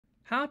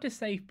How to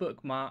save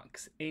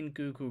bookmarks in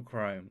Google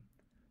Chrome.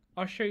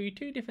 I'll show you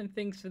two different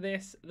things for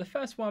this. The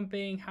first one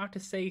being how to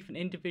save an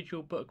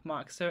individual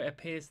bookmark so it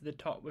appears at the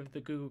top with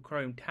the Google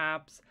Chrome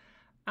tabs.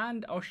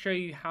 And I'll show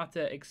you how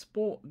to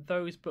export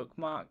those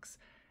bookmarks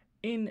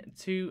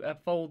into a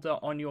folder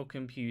on your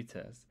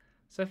computers.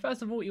 So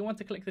first of all, you want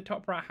to click the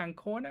top right hand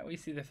corner where you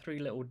see the three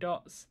little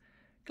dots.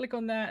 Click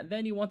on there,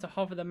 then you want to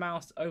hover the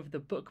mouse over the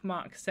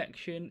bookmark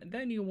section,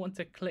 then you want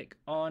to click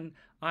on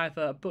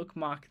either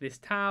bookmark this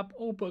tab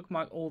or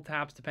bookmark all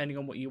tabs depending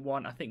on what you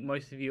want. I think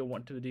most of you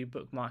want to do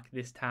bookmark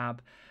this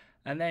tab.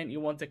 And then you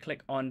want to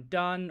click on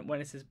done.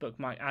 When it says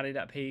bookmark added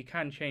up here, you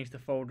can change the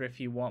folder if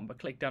you want, but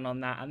click done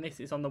on that. And this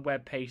is on the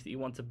web page that you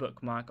want to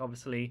bookmark.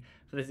 Obviously,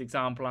 for this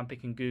example, I'm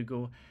picking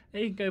Google.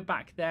 Then you can go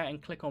back there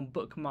and click on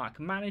bookmark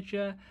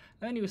manager.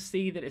 And then you'll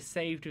see that it's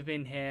saved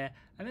within here.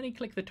 And then you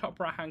click the top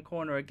right hand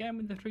corner again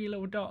with the three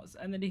little dots.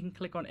 And then you can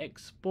click on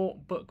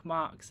export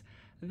bookmarks.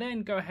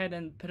 Then go ahead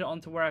and put it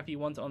onto wherever you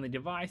want it on the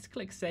device.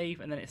 Click save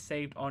and then it's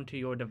saved onto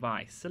your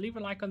device. So leave a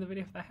like on the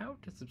video if that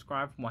helped and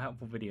subscribe for more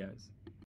helpful videos.